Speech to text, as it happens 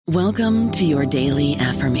Welcome to your daily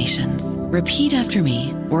affirmations. Repeat after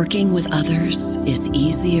me. Working with others is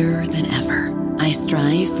easier than ever. I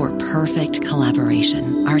strive for perfect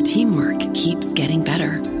collaboration. Our teamwork keeps getting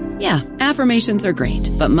better. Yeah, affirmations are great,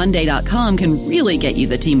 but Monday.com can really get you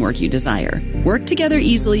the teamwork you desire. Work together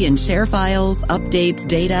easily and share files, updates,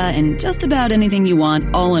 data, and just about anything you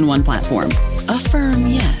want all in one platform. Affirm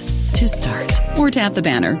yes to start, or tap the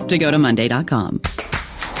banner to go to Monday.com.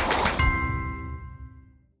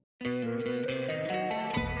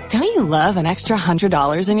 Don't you love an extra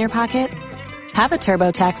 $100 in your pocket? Have a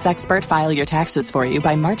TurboTax expert file your taxes for you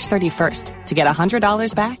by March 31st to get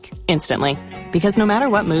 $100 back instantly. Because no matter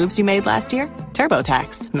what moves you made last year,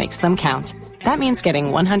 TurboTax makes them count. That means getting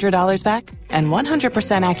 $100 back and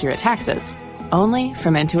 100% accurate taxes, only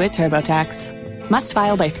from Intuit TurboTax. Must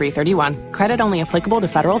file by 3/31. Credit only applicable to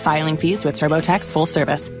federal filing fees with TurboTax full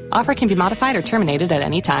service. Offer can be modified or terminated at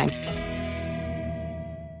any time.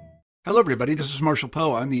 Hello, everybody. This is Marshall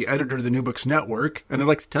Poe. I'm the editor of the New Books Network, and I'd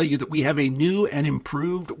like to tell you that we have a new and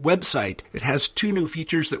improved website. It has 2 new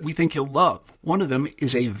features that we think you'll love. One of them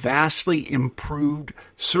is a vastly improved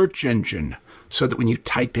search engine, so that when you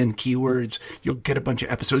type in keywords, you'll get a bunch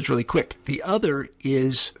of episodes really quick. The other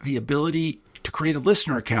is the ability to create a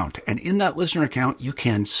listener account, and in that listener account, you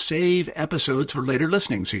can save episodes for later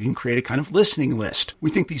listening, so you can create a kind of listening list. We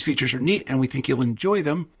think these features are neat, and we think you'll enjoy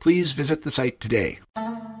them. Please visit the site today.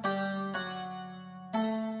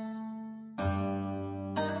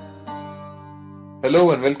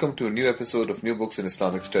 Hello and welcome to a new episode of New Books in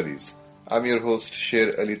Islamic Studies. I'm your host,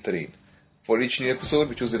 Sher Ali Tareen. For each new episode,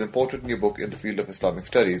 we choose an important new book in the field of Islamic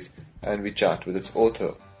studies and we chat with its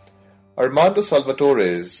author. Armando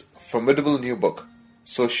Salvatore's formidable new book,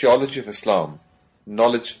 Sociology of Islam,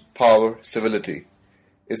 Knowledge, Power, Civility,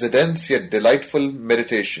 is a dense yet delightful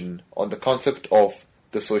meditation on the concept of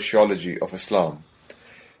the sociology of Islam.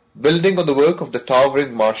 Building on the work of the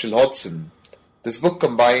towering Marshall Hodgson, this book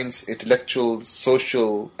combines intellectual,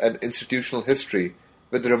 social, and institutional history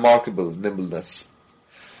with remarkable nimbleness.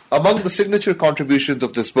 Among the signature contributions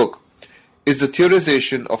of this book is the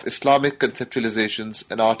theorization of Islamic conceptualizations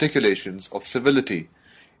and articulations of civility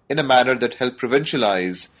in a manner that help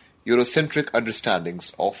provincialize Eurocentric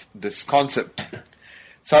understandings of this concept.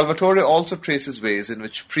 Salvatore also traces ways in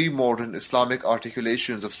which pre-modern Islamic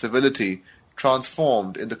articulations of civility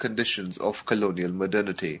transformed in the conditions of colonial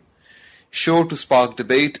modernity. Sure to spark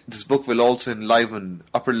debate, this book will also enliven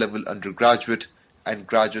upper-level undergraduate and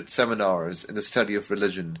graduate seminars in the study of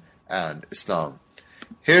religion and Islam.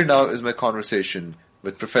 Here now is my conversation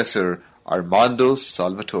with Professor Armando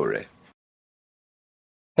Salvatore.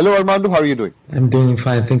 Hello Armando, how are you doing? I'm doing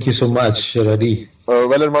fine, thank you so much, Sherari.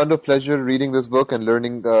 Well Armando, pleasure reading this book and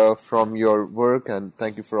learning from your work, and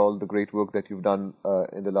thank you for all the great work that you've done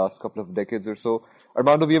in the last couple of decades or so.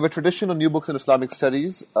 Armando, we have a tradition on New Books in Islamic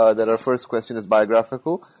Studies that our first question is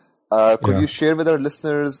biographical. Could you share with our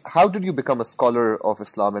listeners, how did you become a scholar of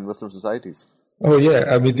Islam and Muslim societies? Oh yeah,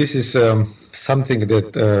 I mean this is something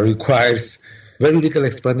that requires very little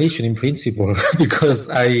explanation in principle because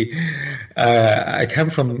I come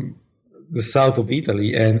from the south of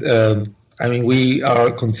Italy, and I mean we are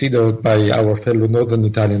considered by our fellow northern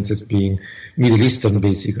Italians as being Middle Eastern,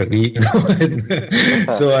 basically.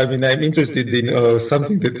 So I mean I'm interested in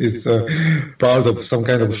something that is part of some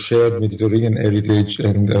kind of shared Mediterranean heritage,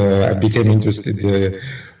 and I became interested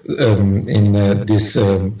in this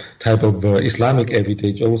type of Islamic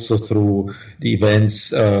heritage also through the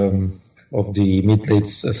events of the mid-late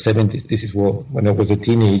 70s. This is when I was a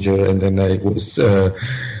teenager, and then I was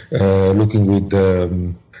looking with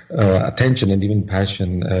attention and even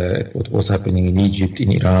passion at what was happening in Egypt,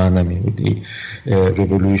 in Iran, I mean, with the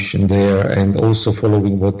revolution there, and also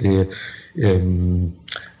following what the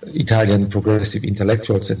Italian progressive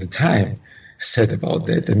intellectuals at the time said about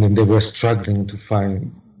that. And then they were struggling to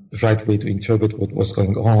find the right way to interpret what was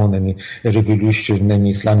going on, and a revolution in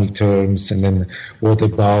Islamic terms, and then what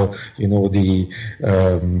about, the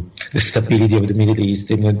stability of the Middle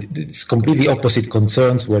East. It's completely opposite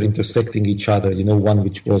concerns were intersecting each other, one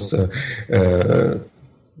which was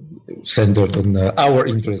centered on our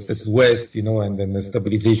interests as West, and then the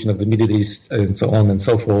stabilization of the Middle East and so on and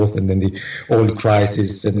so forth, and then the oil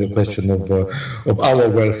crisis and the question of our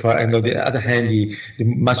welfare, and on the other hand, the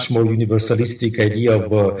much more universalistic idea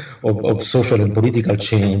of social and political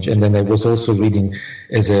change. And then I was also reading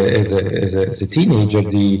as a teenager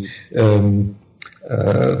the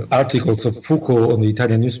articles of Foucault on the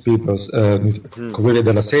Italian newspapers, Corriere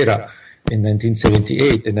della Sera in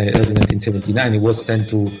 1978 and early 1979. He was sent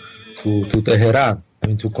to Tehran,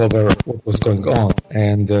 to cover what was going on.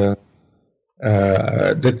 And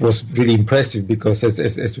that was really impressive because,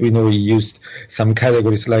 as we know, he used some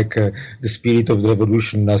categories like the spirit of the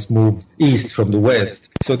revolution has moved east from the west.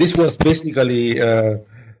 So this was basically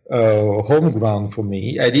home ground for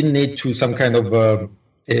me. I didn't need to some kind of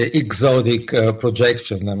exotic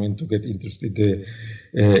projection, to get interested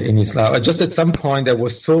in Islam. Just at some point I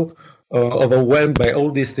was so overwhelmed by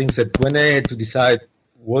all these things that when I had to decide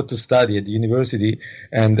what to study at the university,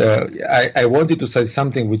 and I wanted to study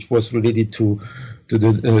something which was related to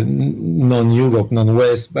the non-Europe,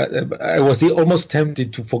 non-West, but I was almost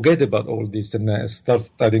tempted to forget about all this and start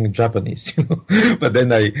studying Japanese. But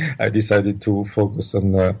then I decided to focus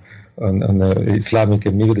on Islamic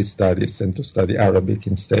and Middle East studies and to study Arabic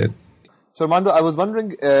instead. So Armando, I was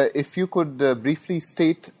wondering if you could briefly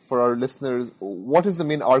state for our listeners what is the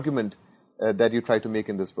main argument that you try to make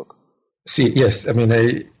in this book? Yes. I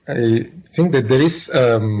think that there is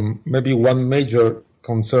maybe one major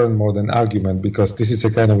concern more than argument, because this is a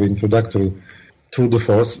kind of introductory tour de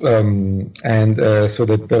force, and so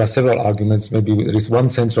that there are several arguments. Maybe there is one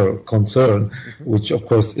central concern, which of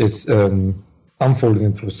course is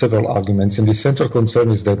unfolding through several arguments. And the central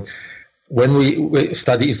concern is that when we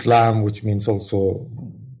study Islam, which means also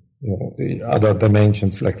the other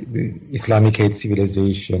dimensions like the Islamic hate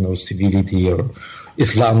civilization or civility or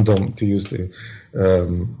Islamdom, to use the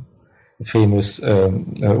famous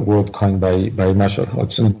word coined by Marshall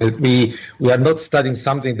Hodgson, that we are not studying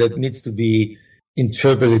something that needs to be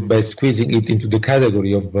interpreted by squeezing it into the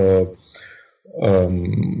category of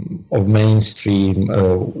mainstream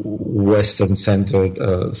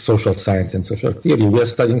Western-centered social science and social theory. We are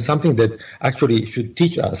studying something that actually should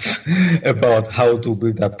teach us about how to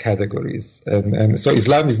build up categories. And so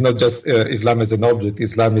Islam is not just Islam as an object.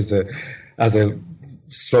 Islam is as a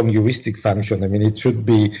strong heuristic function. It should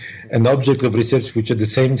be an object of research which at the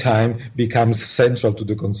same time becomes central to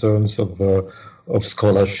the concerns of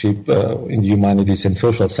scholarship in the humanities and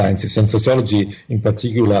social sciences. And sociology in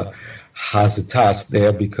particular has a task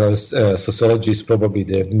there, because sociology is probably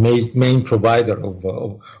the main provider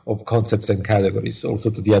of concepts and categories, also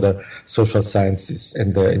to the other social sciences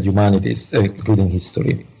and humanities, including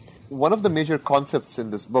history. One of the major concepts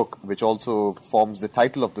in this book, which also forms the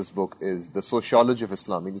title of this book, is the sociology of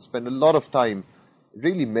Islam. You spend a lot of time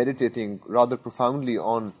really meditating rather profoundly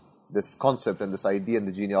on this concept and this idea and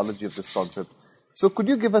the genealogy of this concept. So could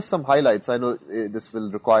you give us some highlights? I know this will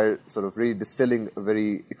require sort of really distilling a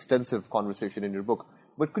very extensive conversation in your book,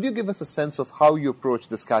 but could you give us a sense of how you approach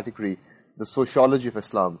this category, the sociology of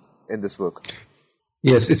Islam, in this work?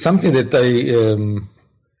 Yes, it's something that I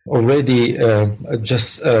already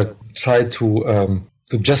just tried to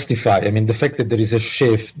justify. The fact that there is a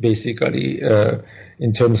shift, basically,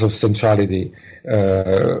 in terms of centrality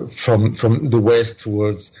from the West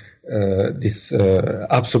towards this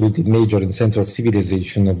absolutely major and central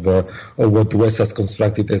civilization of what the West has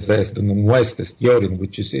constructed as the non-West, as the Orient,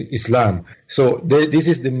 which is Islam. So this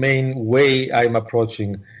is the main way I'm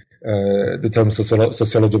approaching the term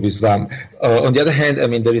sociology of Islam. On the other hand,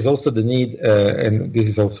 there is also the need, and this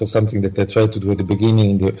is also something that I tried to do at the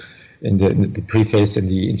beginning in the preface and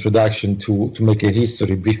the introduction, to make a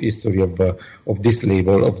brief history of this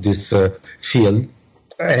label, of this field.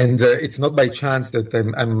 And it's not by chance that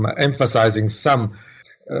I'm emphasizing some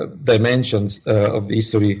dimensions of the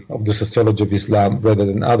history of the sociology of Islam rather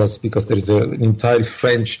than others, because there is an entire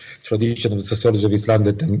French tradition of the sociology of Islam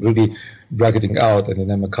that I'm really bracketing out,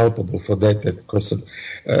 and I'm culpable for that. Of course,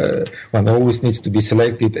 one always needs to be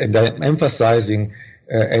selected, and I'm emphasizing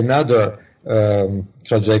another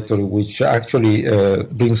trajectory which actually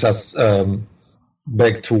brings us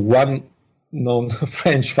back to one known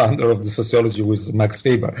French founder of the sociology, was Max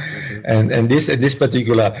Weber. Mm-hmm. And this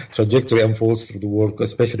particular trajectory unfolds through the work,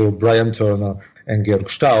 especially of Brian Turner and Georg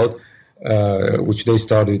Staud, which they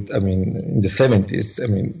started, in the 70s.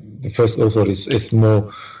 The first author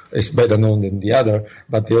is better known than the other,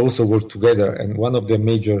 but they also worked together. And one of their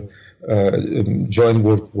major joint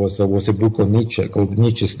work was a book on Nietzsche called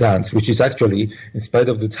Nietzsche's Dance, which is actually, in spite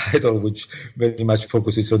of the title, which very much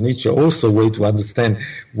focuses on Nietzsche, also a way to understand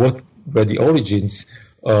what were the origins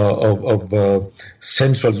of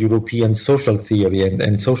Central European social theory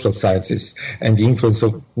and social sciences, and the influence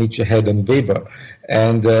of Nietzsche had on Weber.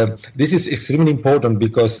 And this is extremely important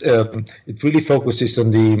because it really focuses on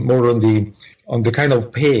the kind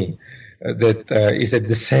of pain that is at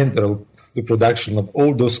the center of the production of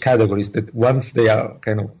all those categories that, once they are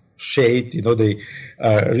kind of shaped, they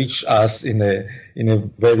reach us in a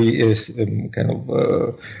very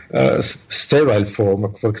sterile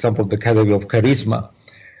form. For example, the category of charisma,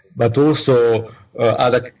 but also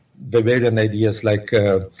other Weberian ideas like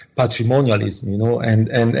patrimonialism,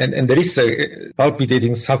 and there is a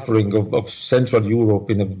palpitating suffering of Central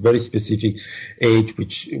Europe in a very specific age,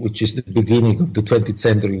 which is the beginning of the 20th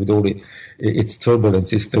century with all its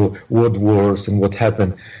turbulences, the world wars and what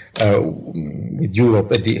happened with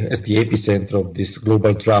Europe as the epicenter of this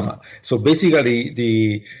global drama. So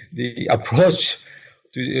basically, the approach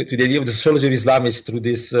to the idea of the sociology of Islam is through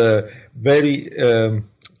this very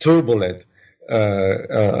turbulent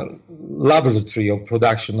laboratory of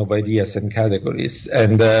production of ideas and categories,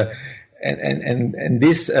 and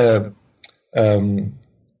this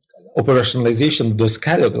operationalization of those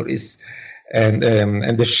categories, and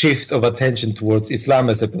the shift of attention towards Islam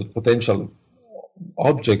as a potential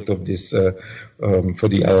object of this for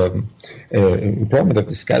the employment of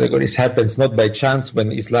these categories happens not by chance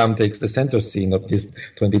when Islam takes the center scene of this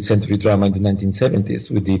 20th century drama in the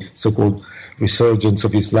 1970s with the so-called resurgence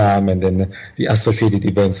of Islam and then the associated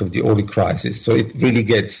events of the Holy Crisis. So it really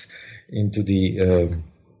gets into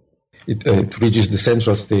it reaches the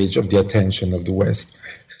central stage of the attention of the West.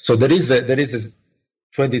 So there is a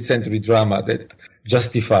 20th century drama that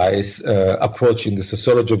justifies approaching the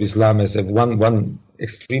sociology of Islam as one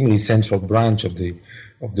extremely central branch of the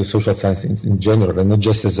social sciences in general, and not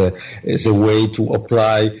just as a way to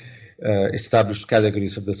apply established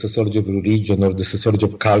categories of the sociology of religion or the sociology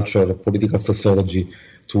of culture or political sociology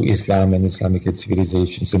to Islam and Islamic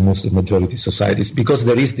civilizations and Muslim majority societies, because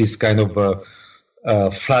there is this kind of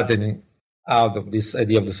flattening out of this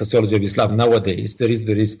idea of the sociology of Islam nowadays. There is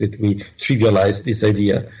the risk that we trivialize this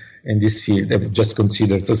idea in this field and just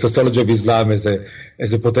consider the sociology of Islam as a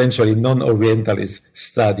potentially non-Orientalist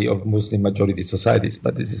study of Muslim majority societies.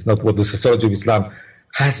 But this is not what the sociology of Islam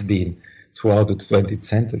has been throughout the 20th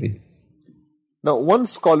century. Now, one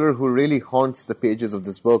scholar who really haunts the pages of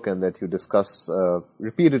this book and that you discuss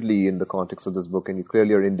repeatedly in the context of this book, and you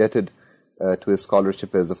clearly are indebted to his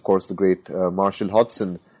scholarship, is, of course, the great Marshall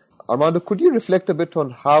Hodgson. Armando, could you reflect a bit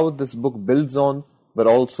on how this book builds on, but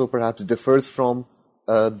also perhaps differs from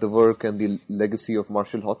the work and the legacy of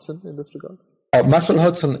Marshall Hodgson in this regard? Marshall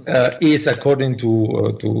Hodgson is, according to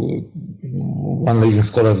one leading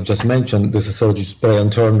scholar I just mentioned, the sociologist Brian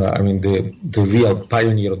Turner, the real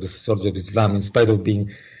pioneer of the sociology of Islam, in spite of being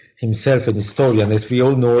himself an historian. As we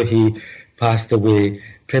all know, he passed away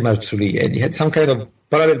prematurely, and he had some kind of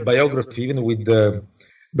parallel biography even with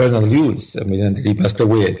Bernard Lewis. And he passed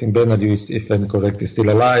away. I think Bernard Lewis, if I'm correct, is still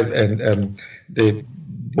alive, and they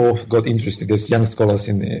both got interested as young scholars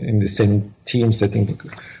in the same teams. I think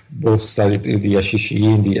both studied the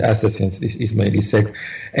Ashishiyin, the Assassins, this Ismaili sect,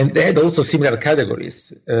 and they had also similar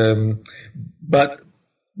categories. But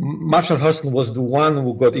Marshall Hodgson was the one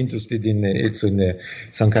who got interested in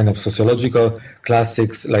some kind of sociological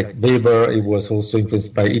classics like Weber. He was also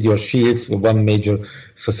influenced by Idiot Shields, one major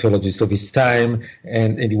sociologist of his time,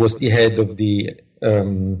 and he was the head of the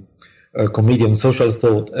Committee on Social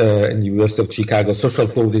Thought in the University of Chicago. Social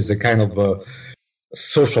thought is a kind of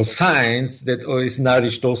social science that is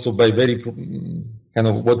nourished also by very kind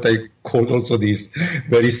of what I call also this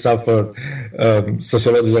very suffered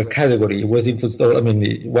sociological category. It was influenced,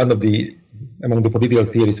 one of among the political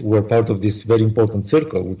theorists who were part of this very important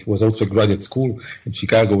circle, which was also a graduate school in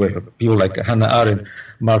Chicago, where people like Hannah Arendt,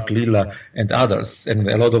 Mark Lilla, and others, and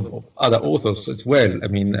a lot of other authors as well.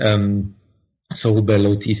 Saul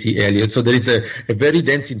Bellow, T.C. Eliot. So there is a very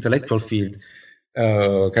dense intellectual field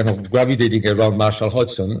kind of gravitating around Marshall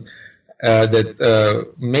Hodgson that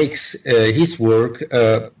makes his work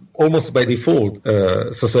almost by default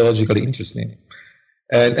sociologically interesting.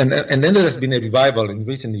 And then there has been a revival in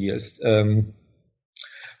recent years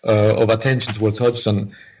of attention towards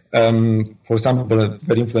Hodgson. For example, a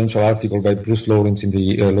very influential article by Bruce Lawrence in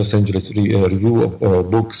the Los Angeles Review of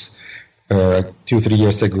Books 2-3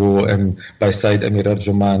 years ago, and by Said Amir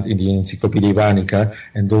Arjomand in the Encyclopedia Iranica,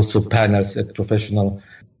 and also panels at professional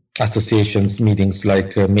associations, meetings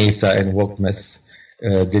like MESA and WOCMES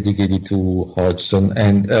dedicated to Hodgson.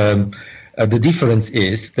 And the difference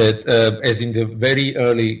is that, as in the very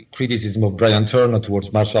early criticism of Brian Turner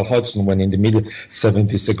towards Marshall Hodgson, when in the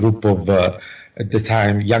mid-70s a group of, at the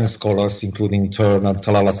time, young scholars, including Turner,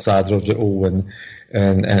 Talal Assad, Roger Owen,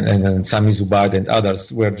 and Sami Zubayd and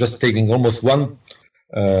others, were just taking almost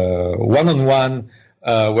one-on-one,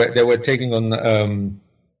 where they were taking on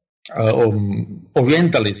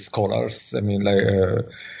Orientalist scholars. Like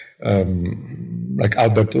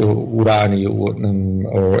Albert Urani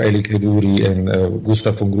or Elie Keduri and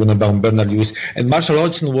Gustav von Grunenbaum, Bernard Lewis. And Marshall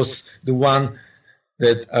Hodgson was the one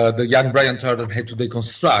that the young Brian Turner had to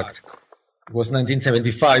deconstruct. It was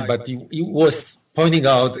 1975, but he was pointing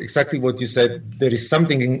out exactly what you said. There is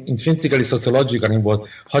something intrinsically sociological in what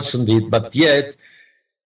Hodgson did, but yet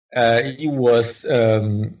he was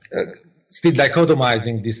still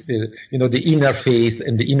dichotomizing this, the inner faith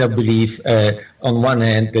and the inner belief on one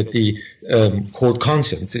hand that the called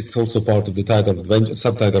conscience is also part of the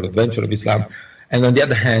subtitle Adventure of Islam, and on the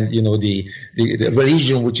other hand, the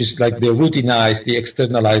religion, which is like the routinized, the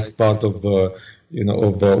externalized part of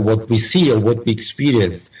what we see or what we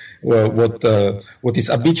experience, what is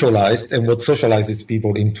habitualized and what socializes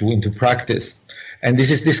people into practice. And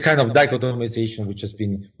this is this kind of dichotomization which has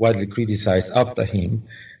been widely criticized after him,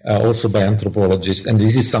 also by anthropologists. And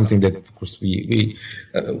this is something that, of course, we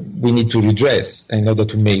need to redress in order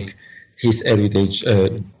to make his heritage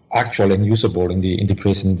actual and usable in the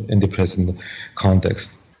present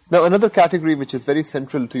context. Now, another category which is very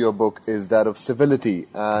central to your book is that of civility.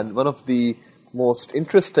 And one of the most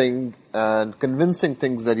interesting and convincing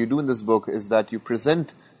things that you do in this book is that you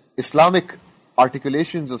present Islamic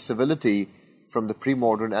articulations of civility from the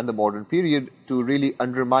pre-modern and the modern period to really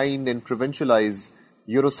undermine and provincialize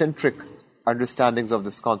Eurocentric understandings of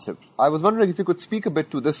this concept. I was wondering if you could speak a bit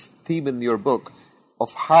to this theme in your book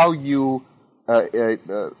of how you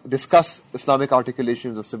discuss Islamic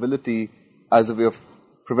articulations of civility as a way of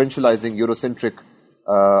provincializing Eurocentric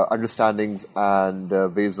understandings and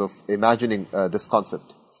ways of imagining this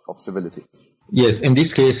concept of civility. Yes, in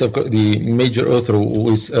this case, of course, the major author who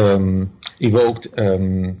is evoked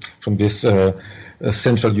from this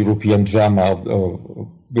Central European drama of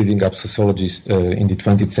building up sociologies in the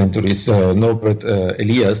 20th century is Norbert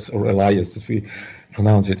Elias, or Elias, if we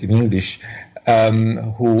pronounce it in English,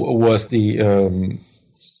 who was the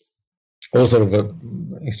author of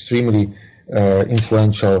an extremely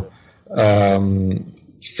influential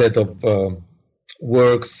set of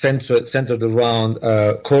works centered around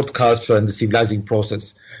court culture and the civilizing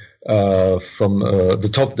process from the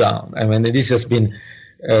top down. I mean, this has been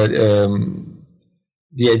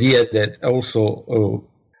the idea that also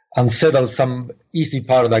unsettled some easy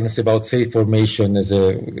paradigms about state formation as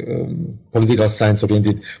a political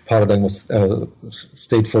science-oriented paradigm of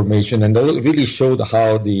state formation, and really showed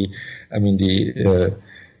how this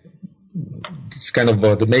kind of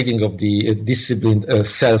the making of the disciplined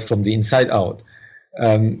self from the inside out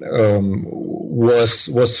was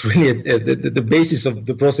really the basis of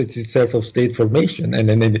the process itself of state formation,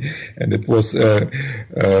 and it was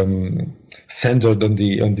centered on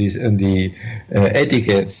the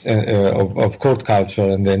etiquettes of court culture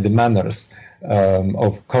and then the manners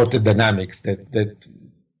of court dynamics that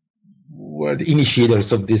were the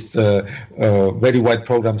initiators of this very wide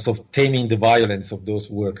programs of taming the violence of those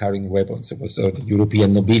who were carrying weapons. It was the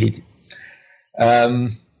European nobility.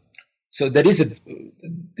 So this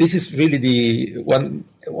is really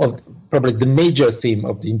probably the major theme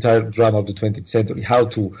of the entire drama of the 20th century: how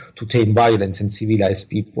to tame violence and civilize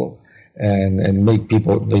people and make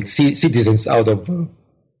people like citizens out of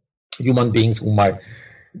human beings who might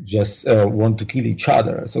just want to kill each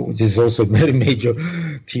other. So, which is also a very major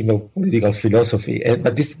theme of political philosophy.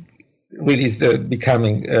 But this really is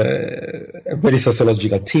becoming a very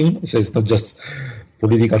sociological theme. So it's not just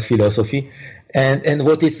political philosophy. And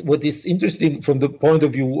what is interesting from the point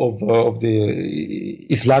of view of the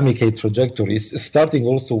Islamic trajectory is starting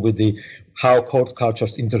also with how court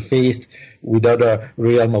cultures interfaced with other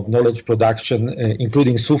realm of knowledge production,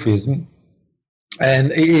 including Sufism.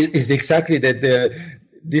 And it is exactly that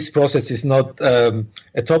this process is not a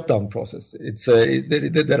top-down process. It's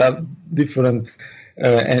there are different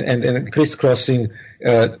and crisscrossing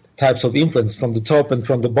types of influence from the top and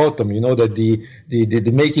from the bottom. You know that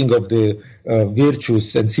the making of the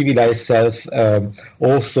virtues and civilized self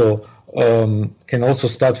also can also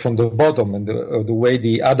start from the bottom, and the way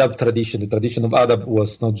the Adab tradition, the tradition of Adab,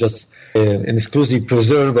 was not just an exclusive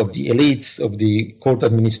preserve of the elites, of the court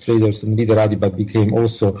administrators and literati, but became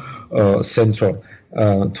also central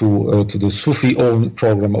to the Sufi own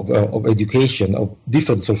program of education of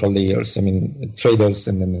different social layers. I mean, traders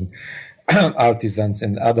and then artisans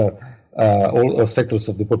and other all sectors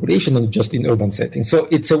of the population, and just in urban settings. So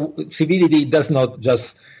civility does not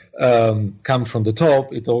just come from the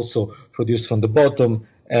top; it also produced from the bottom,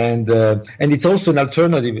 and it's also an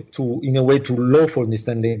alternative in a way to lawfulness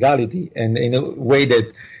and legality, and in a way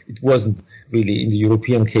that it wasn't really in the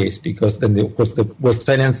European case, because then of course the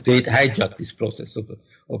Westphalian state hijacked this process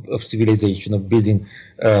of civilization, of building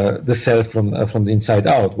the self from the inside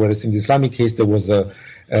out, whereas in the Islamic case there was a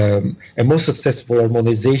more successful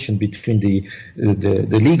harmonization between the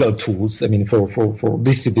legal tools, I mean, for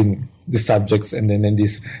disciplining the subjects, and then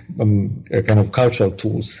these kind of cultural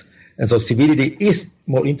tools. And so civility is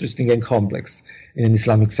more interesting and complex in an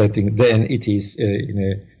Islamic setting than it is in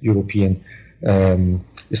a European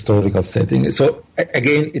historical setting. So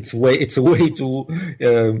again, it's a way to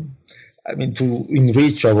to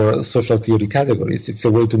enrich our social theory categories. It's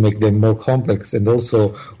a way to make them more complex and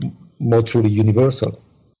also more truly universal.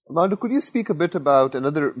 Armando, could you speak a bit about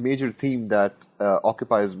another major theme that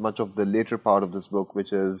occupies much of the later part of this book,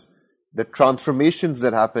 which is the transformations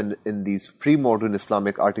that happen in these pre-modern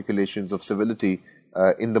Islamic articulations of civility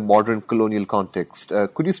in the modern colonial context?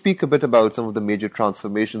 Could you speak a bit about some of the major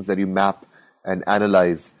transformations that you map and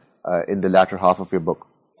analyze in the latter half of your book?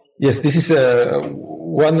 Yes, this is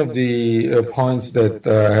one of the points that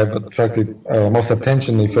have attracted most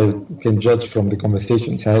attention, if I can judge from the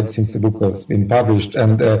conversations I had since the book has been published.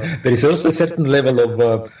 And there is also a certain level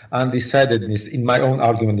of undecidedness in my own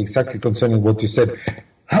argument exactly concerning what you said.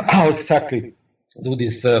 How exactly do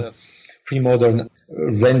these pre-modern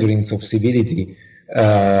renderings of civility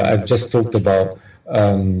I've just talked about,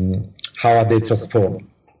 how are they transformed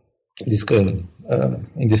in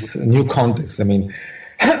this new context? I mean,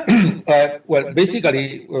 well,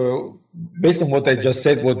 basically, based on what I just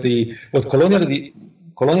said, what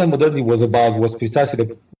colonial modernity was about was precisely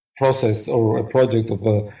the process or a project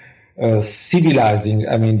of civilizing,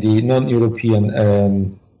 the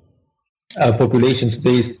non-European populations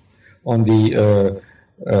based on the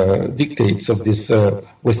dictates of this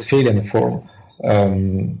Westphalian form.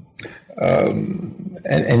 And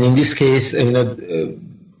in this case,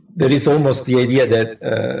 there is almost the idea that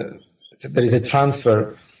there is a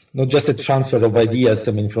transfer, not just a transfer of ideas,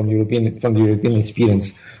 from the European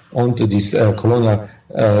experience onto this colonial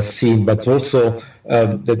scene, but also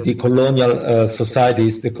that the colonized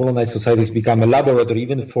societies become a laboratory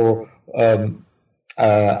even for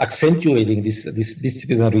accentuating these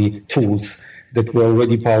disciplinary tools that were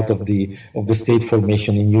already part of the state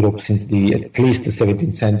formation in Europe since at least the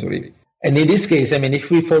 17th century. And in this case,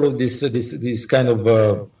 if we follow this kind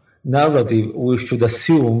of narrative, we should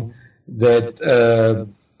assume that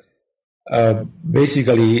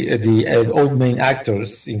basically the all main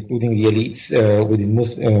actors, including the elites within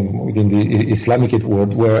the Islamic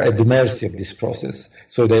world, were at the mercy of this process.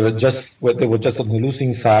 So they were just on the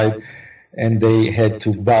losing side, and they had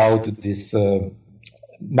to bow to this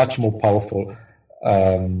much more powerful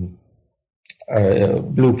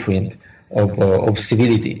blueprint of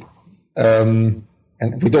civility, and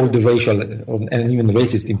with all the racial and even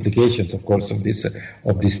racist implications, of course, of this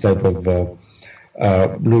type of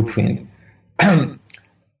blueprint.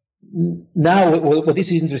 Now, what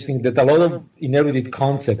is interesting that a lot of inherited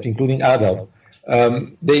concepts, including adab,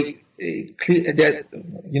 they're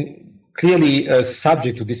clearly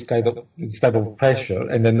subject to this type of pressure.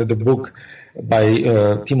 And then the book by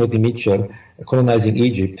Timothy Mitchell, Colonizing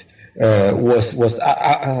Egypt, was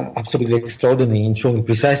absolutely extraordinary in showing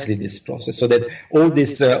precisely this process, so that all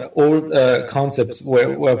these old concepts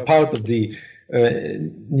were part of the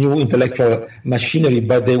new intellectual machinery,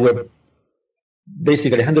 but they were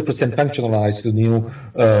basically 100% functionalized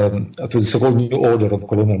to the so-called new order of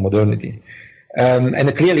colonial modernity.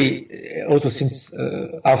 And clearly, also since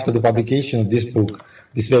after the publication of this book,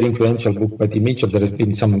 this very influential book by Tim Mitchell, there have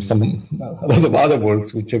been a lot of other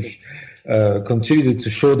works which have contributed to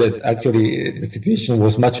show that actually the situation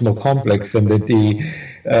was much more complex, and that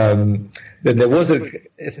that there was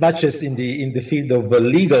as much as in the field of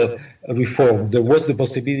legal reform, there was the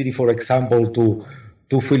possibility, for example, to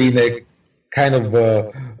fill in a kind of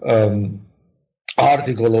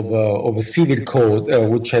article of a civil code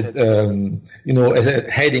which had as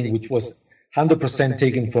a heading which was 100%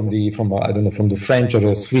 taken from the French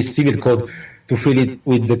or Swiss civil code, to fill it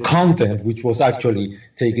with the content which was actually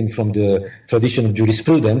taken from the tradition of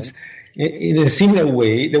jurisprudence. In a similar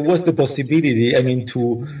way, there was the possibility,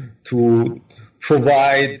 to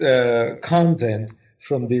provide content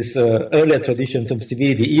from these earlier traditions of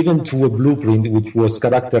civility, even to a blueprint which was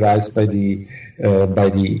characterized by the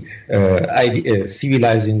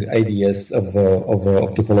civilizing ideas of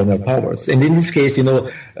the colonial powers. And in this case, even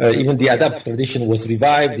the adab tradition was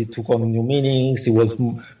revived. It took on new meanings. It was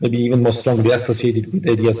maybe even more strongly associated with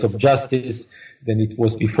ideas of justice than it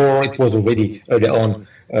was before. It was already early on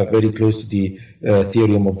very close to the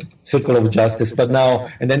theorem of the circle of justice. But now,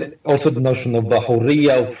 and then also the notion of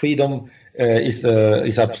hurriya, of freedom, is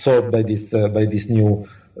absorbed by this new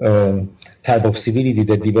type of civility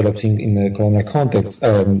that develops in the colonial context.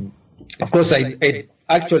 Of course, I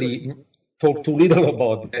actually talk too little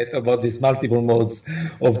about these multiple modes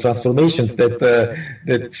of transformations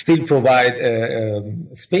that still provide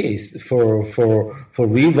space for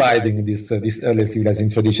reviving these early civilizing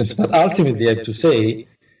traditions. But ultimately, I have to say,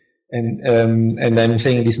 and I'm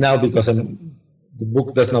saying this now because the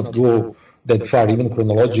book does not go that far, even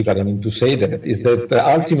chronologically, I mean, to say that, is that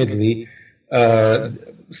ultimately,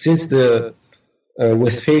 since the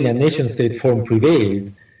Westphalian nation-state form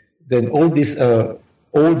prevailed, then all these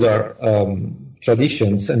older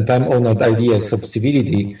traditions and time-honored ideas of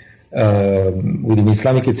civility within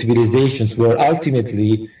Islamic civilizations were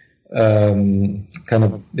ultimately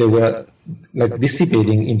they were like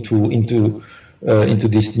dissipating into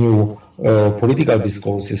these new political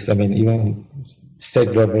discourses. I mean, even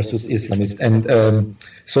secular versus Islamist, and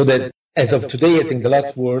so that as of today, I think the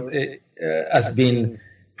last word has been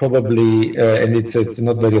probably, and it's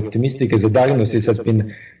not very optimistic as a diagnosis, has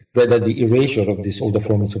been rather the erasure of these older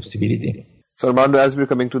forms of civility. So, Armando, as we're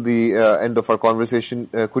coming to the end of our conversation,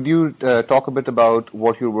 could you talk a bit about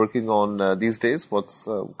what you're working on these days? What's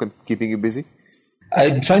keeping you busy?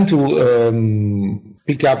 I'm trying to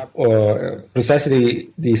pick up precisely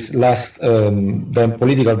this last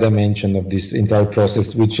political dimension of this entire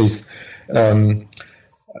process, which is there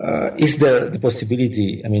the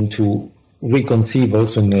possibility, I mean, to reconceive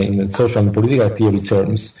also in social and political theory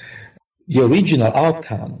terms, the original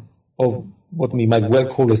outcome of what we might well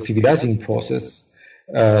call a civilizing process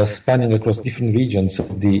spanning across different regions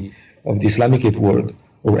of the Islamic world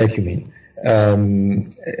or ecumene.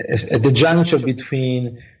 At the juncture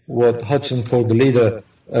between what Hodgson called the later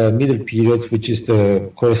middle periods, which is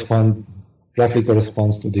roughly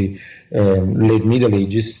corresponds to the late Middle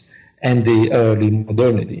Ages, and the early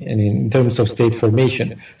modernity, and in terms of state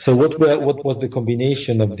formation. So what was the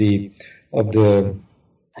combination of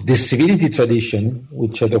this civility tradition,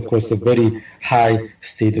 which had, of course, a very high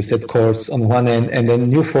status at courts on one end, and then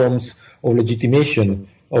new forms of legitimation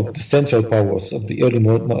of the central powers of the early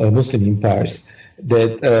Muslim empires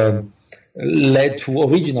that led to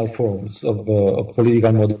original forms of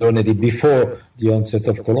political modernity before the onset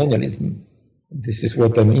of colonialism. This is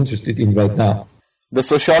what I'm interested in right now. The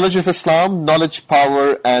Sociology of Islam, Knowledge,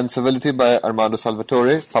 Power and Civility by Armando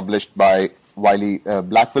Salvatore, published by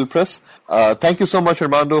Wiley-Blackwell Press. Thank you so much,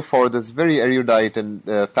 Armando, for this very erudite and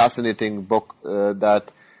fascinating book that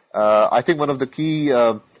I think one of the key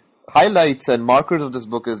highlights and markers of this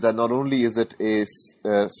book is that not only is it a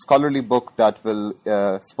scholarly book that will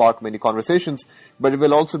spark many conversations, but it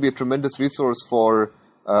will also be a tremendous resource for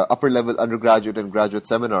upper-level undergraduate and graduate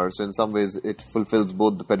seminars. So in some ways, it fulfills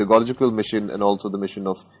both the pedagogical mission and also the mission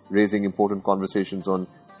of raising important conversations on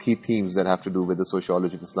key themes that have to do with the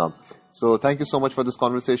sociology of Islam. So thank you so much for this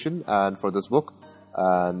conversation and for this book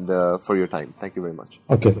and for your time. Thank you very much.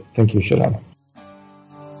 Okay. Thank you, Shalom.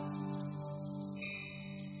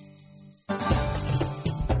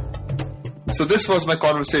 So this was my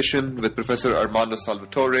conversation with Professor Armando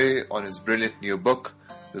Salvatore on his brilliant new book,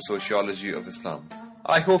 The Sociology of Islam.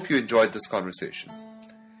 I hope you enjoyed this conversation.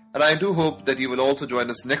 And I do hope that you will also join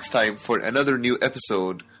us next time for another new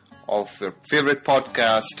episode of your favorite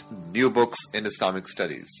podcast, New Books in Islamic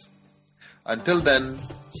Studies. Until then,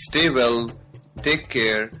 stay well, take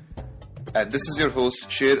care, and this is your host,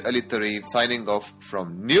 Sher Ali Tareen, signing off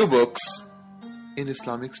from New Books in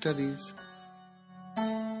Islamic Studies.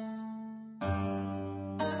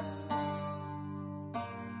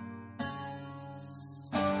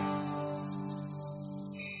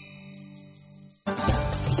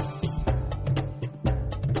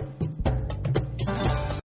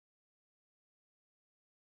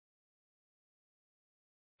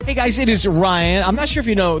 Hey guys, it is Ryan. I'm not sure if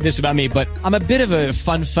you know this about me, but I'm a bit of a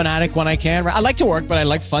fun fanatic when I can. I like to work, but I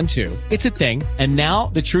like fun too. It's a thing. And now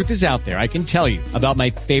the truth is out there. I can tell you about my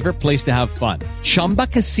favorite place to have fun. Chumba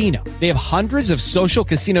Casino. They have hundreds of social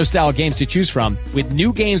casino style games to choose from with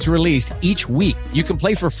new games released each week. You can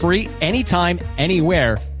play for free anytime,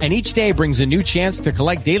 anywhere. And each day brings a new chance to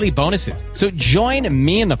collect daily bonuses. So join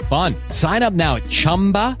me in the fun. Sign up now at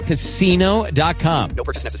ChumbaCasino.com. No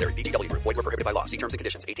purchase necessary. VGW Group. Void where prohibited by law. See terms and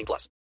conditions. 18+.